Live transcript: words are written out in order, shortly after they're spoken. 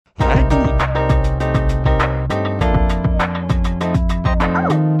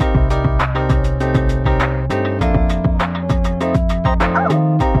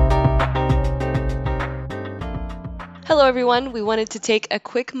Hello, everyone. We wanted to take a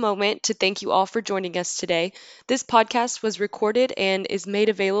quick moment to thank you all for joining us today. This podcast was recorded and is made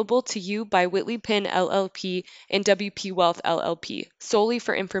available to you by Whitley Penn LLP and WP Wealth LLP solely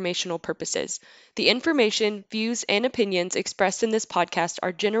for informational purposes. The information, views, and opinions expressed in this podcast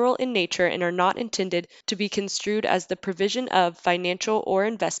are general in nature and are not intended to be construed as the provision of financial or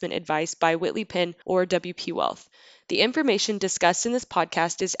investment advice by Whitley Penn or WP Wealth. The information discussed in this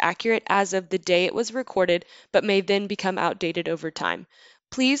podcast is accurate as of the day it was recorded, but may then become outdated over time.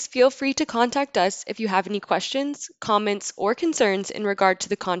 Please feel free to contact us if you have any questions, comments, or concerns in regard to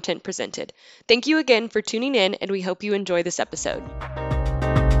the content presented. Thank you again for tuning in, and we hope you enjoy this episode.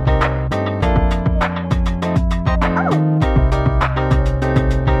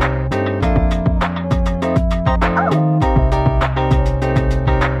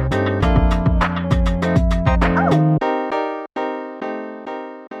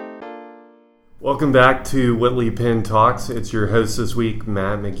 Welcome back to Whitley Penn Talks. It's your host this week,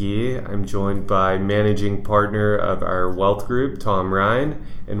 Matt McGee. I'm joined by managing partner of our wealth group, Tom Ryan,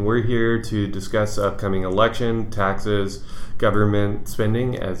 and we're here to discuss the upcoming election, taxes, government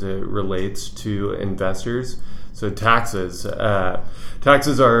spending as it relates to investors. So taxes.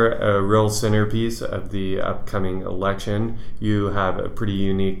 Taxes are a real centerpiece of the upcoming election. You have a pretty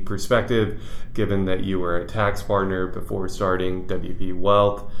unique perspective given that you were a tax partner before starting WP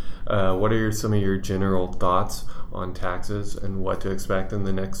Wealth. What are some of your general thoughts on taxes and what to expect in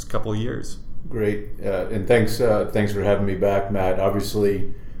the next couple of years? Great, and thanks for having me back, Matt.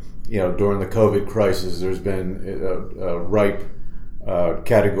 Obviously, during the COVID crisis, there's been ripe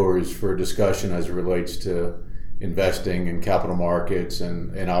categories for discussion as it relates to investing in capital markets,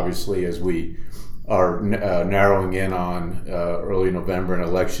 and obviously as we are narrowing in on early November and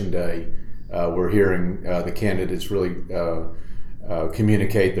Election Day, we're hearing the candidates really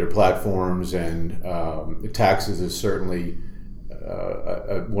communicate their platforms, and taxes is certainly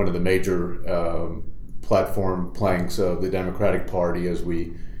one of the major platform planks of the Democratic Party as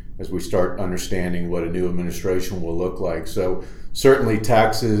we start understanding what a new administration will look like. So certainly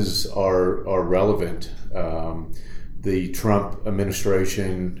taxes are relevant. The Trump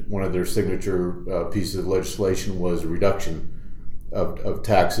administration, one of their signature pieces of legislation was a reduction of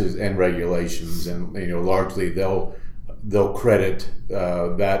taxes and regulations, and largely they'll credit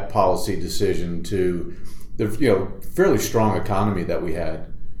that policy decision to the fairly strong economy that we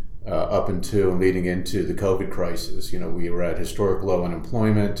had up until and leading into the COVID crisis. We were at historic low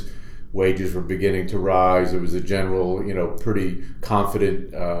unemployment, wages were beginning to rise. There was a general, pretty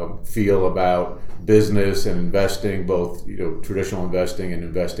confident feel about business and investing, both traditional investing and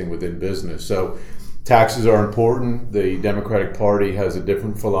investing within business. So taxes are important. The Democratic Party has a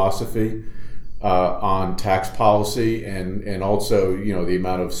different philosophy on tax policy, and also the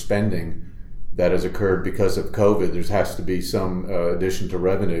amount of spending that has occurred because of COVID. There has to be some addition to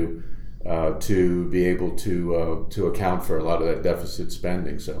revenue to be able to account for a lot of that deficit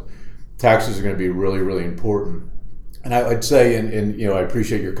spending. So taxes are going to be really, really important. And I'd say, and I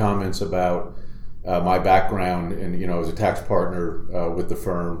appreciate your comments about my background, and as a tax partner with the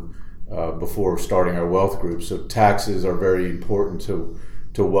firm before starting our wealth group. So taxes are very important to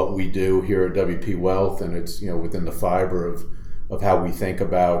what we do here at WP Wealth, and it's within the fiber of how we think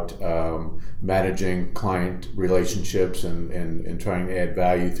about managing client relationships and trying to add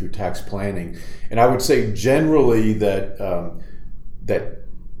value through tax planning. And I would say generally that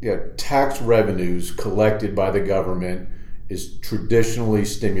tax revenues collected by the government is traditionally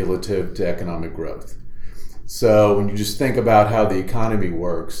stimulative to economic growth. So when you just think about how the economy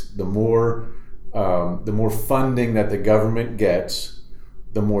works, the more funding that the government gets,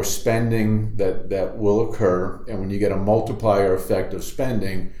 the more spending that will occur. And when you get a multiplier effect of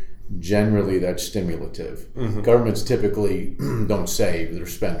spending, generally that's stimulative. Mm-hmm. Governments typically don't save, they're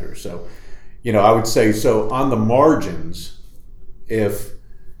spenders. So, I would say, so on the margins, if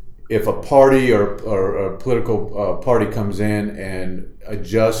a party or a political party comes in and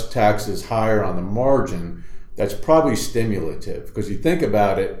adjusts taxes higher on the margin, that's probably stimulative. Because you think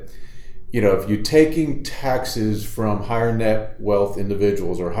about it, if you're taking taxes from higher net wealth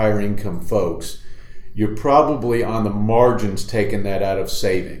individuals or higher income folks, you're probably on the margins taking that out of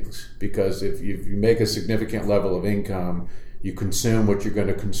savings. Because if you make a significant level of income, you consume what you're going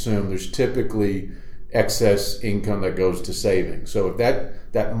to consume. There's typically excess income that goes to savings. So if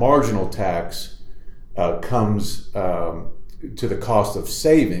that marginal tax comes to the cost of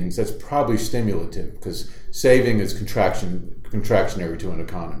savings, that's probably stimulative, because saving is contractionary to an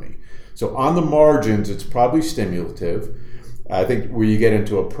economy. So on the margins, it's probably stimulative. I think where you get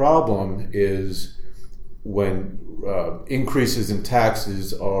into a problem is when increases in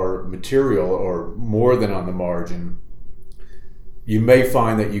taxes are material or more than on the margin, you may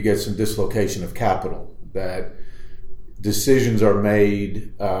find that you get some dislocation of capital, that decisions are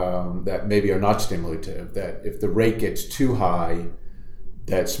made that maybe are not stimulative, that if the rate gets too high,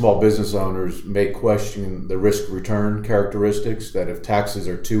 that small business owners may question the risk-return characteristics, that if taxes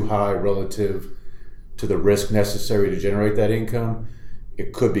are too high relative to the risk necessary to generate that income,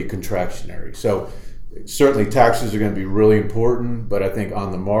 it could be contractionary. So certainly taxes are going to be really important, but I think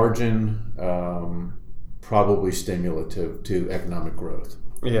on the margin, probably stimulative to economic growth.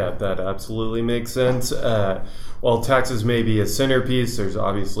 Yeah, that absolutely makes sense. While taxes may be a centerpiece, there's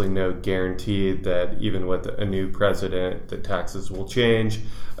obviously no guarantee that even with a new president, the taxes will change.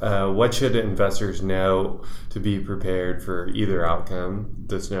 What should investors know to be prepared for either outcome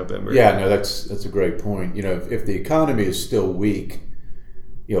this November? Yeah, no, that's a great point. If the economy is still weak,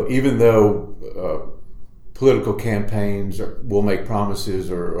 even though political campaigns will make promises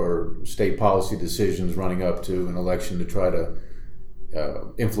or state policy decisions running up to an election to try to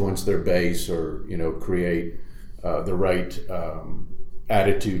influence their base or create the right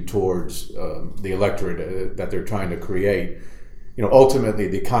attitude towards the electorate that they're trying to create. Ultimately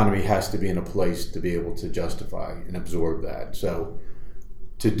the economy has to be in a place to be able to justify and absorb that. So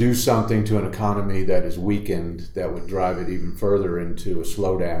to do something to an economy that is weakened that would drive it even further into a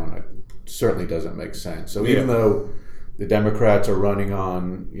slowdown, it certainly doesn't make sense. So even though the Democrats are running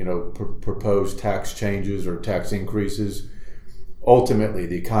on proposed tax changes or tax increases, ultimately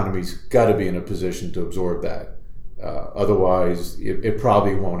the economy's got to be in a position to absorb that. Otherwise, it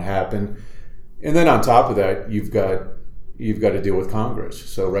probably won't happen. And then on top of that, you've got to deal with Congress.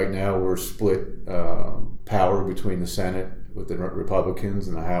 So right now we're split power between the Senate with the Republicans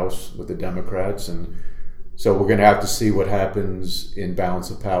and the House with the Democrats, and so we're going to have to see what happens in balance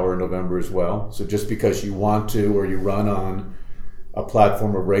of power in November as well. So just because you want to or you run on a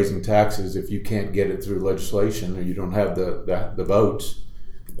platform of raising taxes, if you can't get it through legislation or you don't have the votes,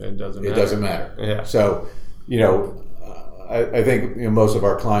 it doesn't matter. Yeah. So, I think most of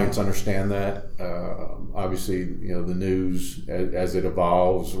our clients understand that. Obviously, the news as it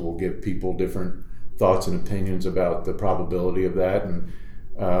evolves will give people different thoughts and opinions about the probability of that, and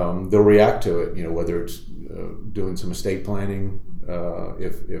they'll react to it. Whether it's doing some estate planning,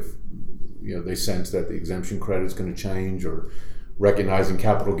 if they sense that the exemption credit is going to change, or recognizing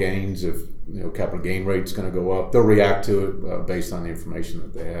capital gains, if capital gain rate's going to go up, they'll react to it based on the information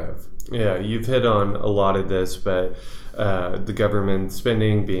that they have. Yeah, you've hit on a lot of this, but the government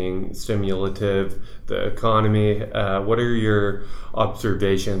spending being stimulative, the economy, what are your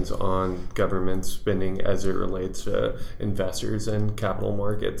observations on government spending as it relates to investors and capital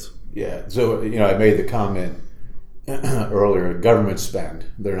markets? Yeah, so I made the comment earlier, government spend,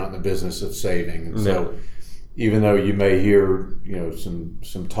 they're not in the business of saving. And so even though you may hear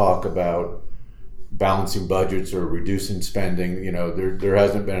some talk about balancing budgets or reducing spending, there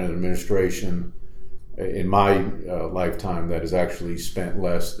hasn't been an administration in my lifetime that has actually spent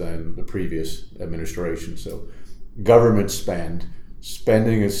less than the previous administration. So government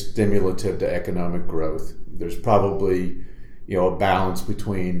spending is stimulative to economic growth. There's probably a balance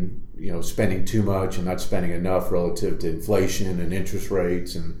between spending too much and not spending enough relative to inflation and interest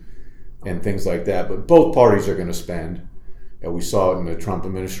rates and things like that. But both parties are going to spend. We saw it in the Trump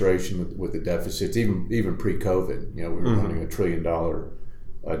administration with the deficits, even pre-COVID. We were running $1 trillion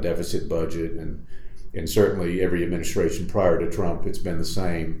deficit budget, and certainly every administration prior to Trump, it's been the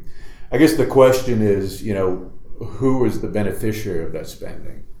same. I guess the question is, who is the beneficiary of that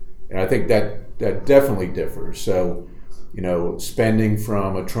spending? And I think that definitely differs. So, spending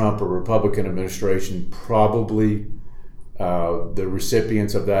from a Trump or Republican administration, probably the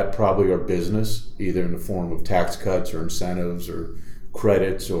recipients of that probably are business, either in the form of tax cuts or incentives or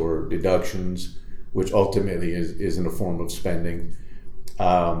credits or deductions, which ultimately is in a form of spending.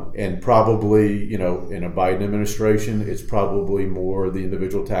 And probably, in a Biden administration, it's probably more the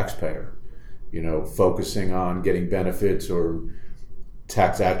individual taxpayer, focusing on getting benefits or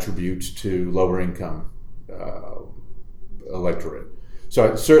tax attributes to lower income electorate.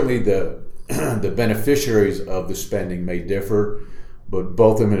 So certainly the beneficiaries of the spending may differ, but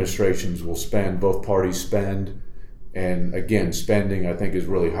both administrations will spend, both parties spend. And again, spending, I think, is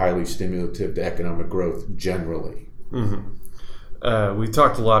really highly stimulative to economic growth generally. Mm-hmm. We've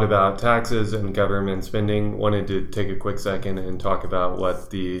talked a lot about taxes and government spending. Wanted to take a quick second and talk about what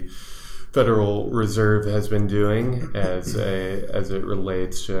the Federal Reserve has been doing as it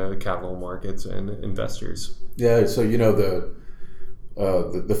relates to capital markets and investors. Yeah, so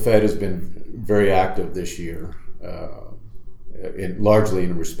the Fed has been very active this year, largely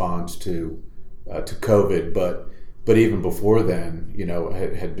in response to COVID, but even before then,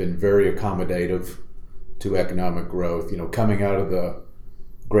 had been very accommodative to economic growth. Coming out of the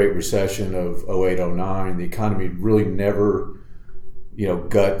Great Recession of 08, 09, the economy really never,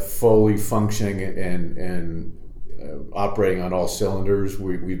 got fully functioning and operating on all cylinders.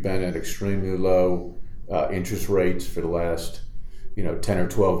 We've been at extremely low interest rates for the last 10 or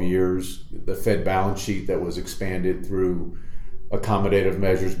 12 years. The Fed balance sheet that was expanded through accommodative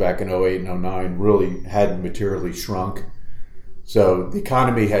measures back in 08 and 09 really hadn't materially shrunk. So the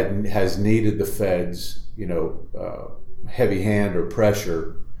economy has needed the Fed's heavy hand or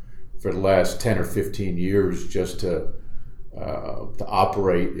pressure for the last 10 or 15 years just to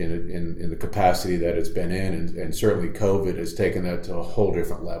operate in the capacity that it's been in, and certainly COVID has taken that to a whole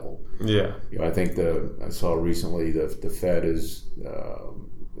different level. Yeah, I think I saw recently the Fed has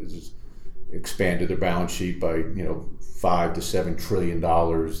expanded their balance sheet by $5 to $7 trillion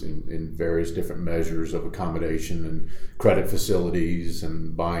in various different measures of accommodation and credit facilities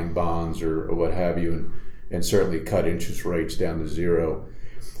and buying bonds or what have you, and certainly cut interest rates down to zero.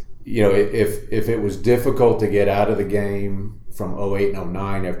 If it was difficult to get out of the game from 08 and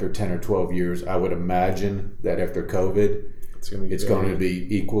 09 after 10 or 12 years, I would imagine that after COVID, it's going to be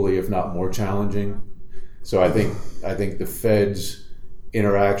equally, if not more challenging. So I think the Fed's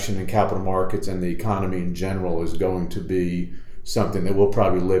interaction in capital markets and the economy in general is going to be something that we'll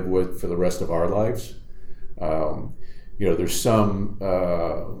probably live with for the rest of our lives. There's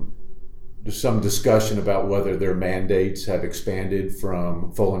some discussion about whether their mandates have expanded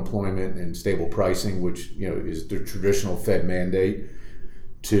from full employment and stable pricing, which is the traditional Fed mandate,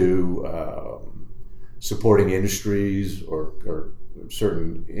 to supporting industries or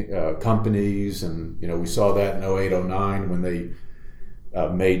certain companies. And we saw that in 08, 09 when they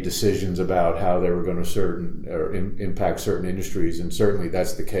made decisions about how they were going to impact certain industries, and certainly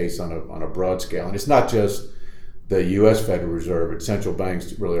that's the case on a broad scale. And it's not just the U.S. Federal Reserve; it's central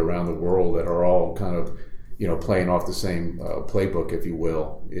banks really around the world that are all kind of playing off the same playbook, if you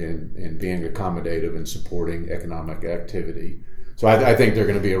will, in being accommodative and supporting economic activity. So I think they're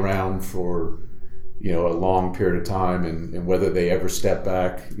going to be around for a long period of time, and whether they ever step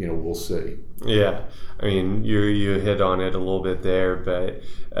back, we'll see. Yeah, I mean, you hit on it a little bit there, but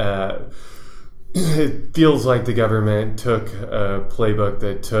it feels like the government took a playbook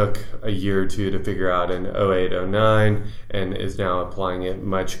that took a year or two to figure out in 08, 09 and is now applying it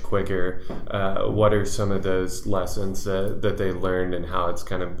much quicker. What are some of those lessons that they learned and how it's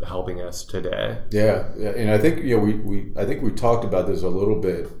kind of helping us today? Yeah, and I think we talked about this a little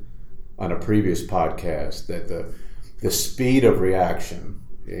bit on a previous podcast, that the speed of reaction,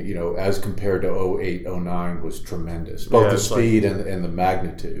 as compared to 08, 09 was tremendous. Both the speed and the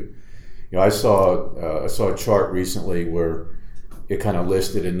magnitude. I saw a chart recently where it kind of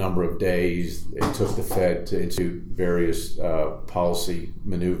listed a number of days it took the Fed to institute various policy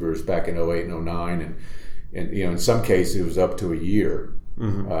maneuvers back in 08 and 09, and in some cases it was up to a year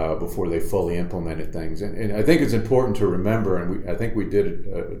before they fully implemented things. And I think it's important to remember, and I think we did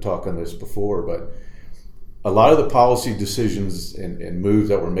a talk on this before, but a lot of the policy decisions and moves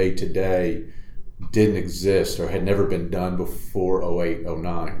that were made today didn't exist or had never been done before 08,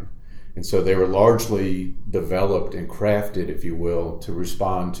 09. And so they were largely developed and crafted, if you will, to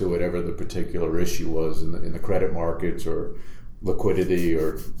respond to whatever the particular issue was in the credit markets or liquidity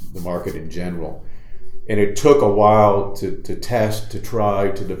or the market in general. And it took a while to test, to try,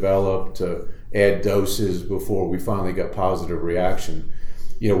 to develop, to add doses before we finally got positive reaction.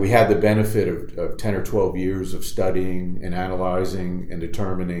 We had the benefit of 10 or 12 years of studying and analyzing and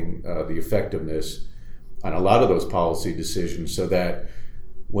determining the effectiveness on a lot of those policy decisions, so that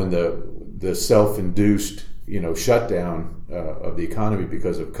when the self-induced shutdown of the economy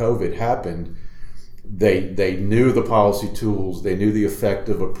because of COVID happened, they knew the policy tools, they knew the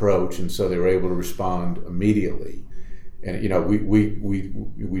effective approach, and so they were able to respond immediately. And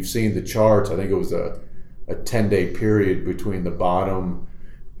we've seen the charts. I think it was a 10-day period between the bottom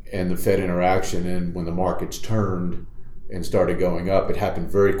and the Fed interaction, and when the markets turned and started going up, it happened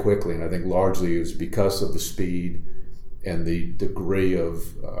very quickly. And I think largely it was because of the speed and the degree of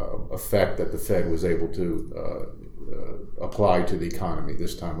effect that the Fed was able to apply to the economy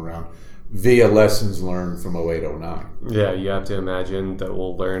this time around via lessons learned from 08, 09. Yeah, you have to imagine that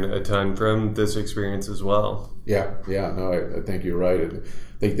we'll learn a ton from this experience as well. Yeah, no, I think you're right. I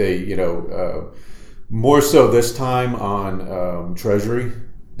think they, more so this time on Treasury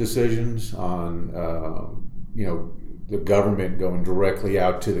decisions, on, the government going directly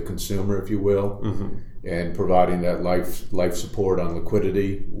out to the consumer, if you will, and providing that life support on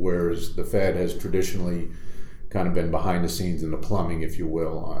liquidity, whereas the Fed has traditionally kind of been behind the scenes in the plumbing, if you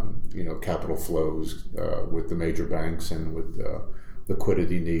will, on capital flows with the major banks and with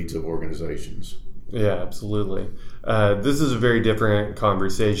liquidity needs of organizations. Yeah, absolutely. This is a very different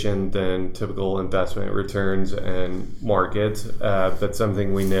conversation than typical investment returns and markets, but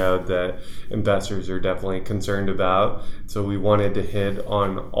something we know that investors are definitely concerned about. So we wanted to hit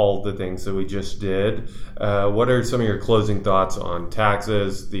on all the things that we just did. What are some of your closing thoughts on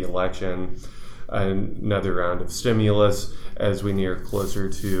taxes, the election, another round of stimulus as we near closer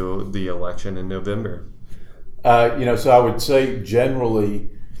to the election in November? So I would say generally,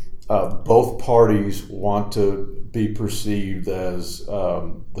 both parties want to be perceived as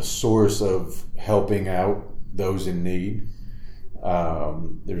the source of helping out those in need.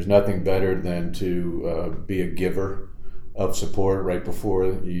 There's nothing better than to be a giver of support right before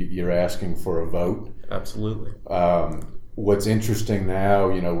you're asking for a vote. Absolutely. What's interesting now,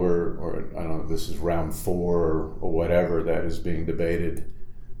 we're I don't know, this is round 4 or whatever that is being debated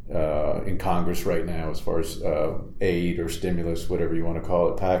in Congress right now as far as aid or stimulus, whatever you want to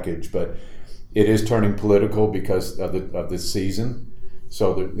call it, package. But it is turning political because of this season.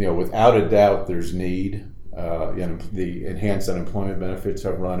 So without a doubt, there's need. The enhanced unemployment benefits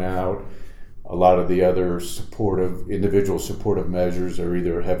have run out. A lot of the other individual supportive measures are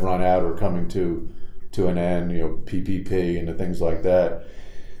either have run out or coming to an end. PPP and the things like that.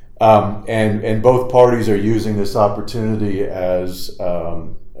 And both parties are using this opportunity as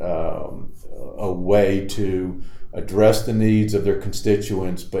a way to address the needs of their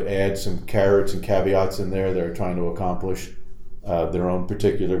constituents, but add some carrots and caveats in there that are trying to accomplish their own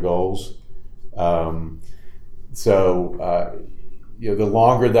particular goals. The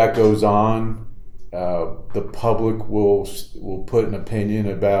longer that goes on, the public will put an opinion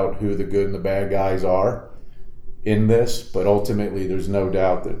about who the good and the bad guys are in this, but ultimately there's no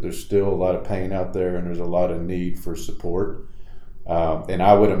doubt that there's still a lot of pain out there and there's a lot of need for support. And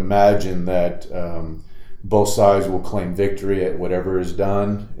I would imagine that both sides will claim victory at whatever is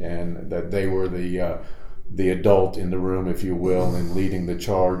done, and that they were the adult in the room, if you will, in leading the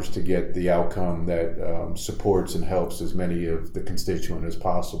charge to get the outcome that supports and helps as many of the constituent as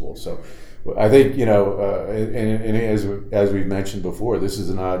possible. So I think, and as we've mentioned before, this is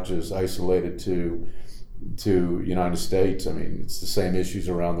not just isolated to United States. I mean, it's the same issues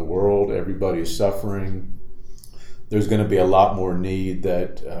around the world. Everybody is suffering. There's going to be a lot more needs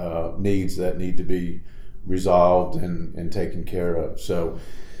that need to be resolved and taken care of. So,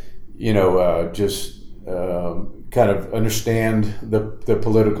 kind of understand the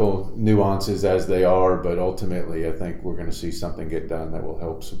political nuances as they are, but ultimately I think we're going to see something get done that will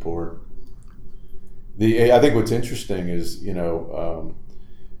help support. I think what's interesting is,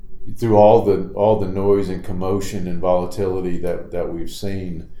 through all the noise and commotion and volatility that we've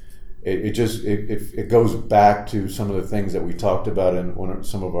seen, it goes back to some of the things that we talked about in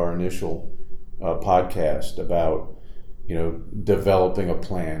some of our initial podcast about developing a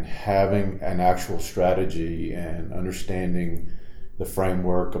plan, having an actual strategy, and understanding the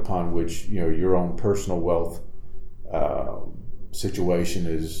framework upon which your own personal wealth situation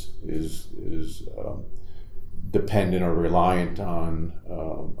is dependent or reliant on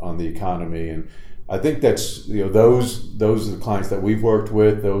the economy. And I think that's those are the clients that we've worked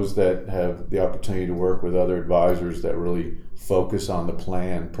with, those that have the opportunity to work with other advisors that really focus on the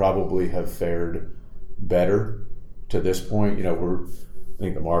plan, probably have fared better to this point. I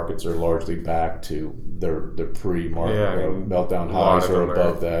think the markets are largely back to their pre-market meltdown highs or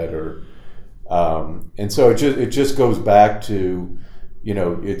above that, and so it just goes back to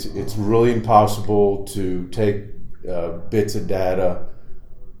it's really impossible to take bits of data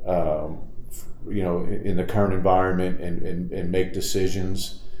in the current environment and make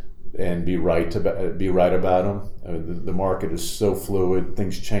decisions and be right about them. The market is so fluid,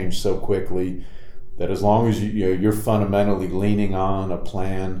 things change so quickly, that as long as you're fundamentally leaning on a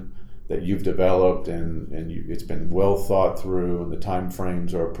plan that you've developed and it's been well thought through and the time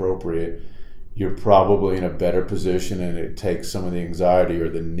frames are appropriate, you're probably in a better position, and it takes some of the anxiety or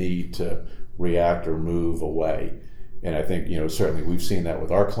the need to react or move away. And I think certainly we've seen that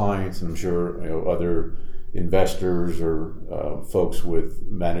with our clients, and I'm sure other investors or folks with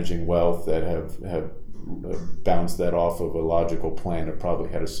managing wealth that have bounced that off of a logical plan have probably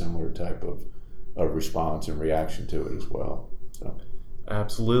had a similar type of response and reaction to it as well. So.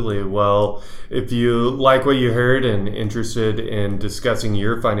 Absolutely. Well, if you like what you heard and interested in discussing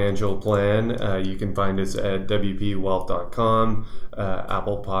your financial plan, you can find us at wpwealth.com,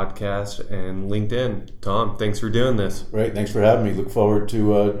 Apple Podcast, and LinkedIn. Tom, thanks for doing this. Great. Thanks for having me. Look forward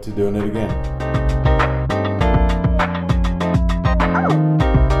to doing it again.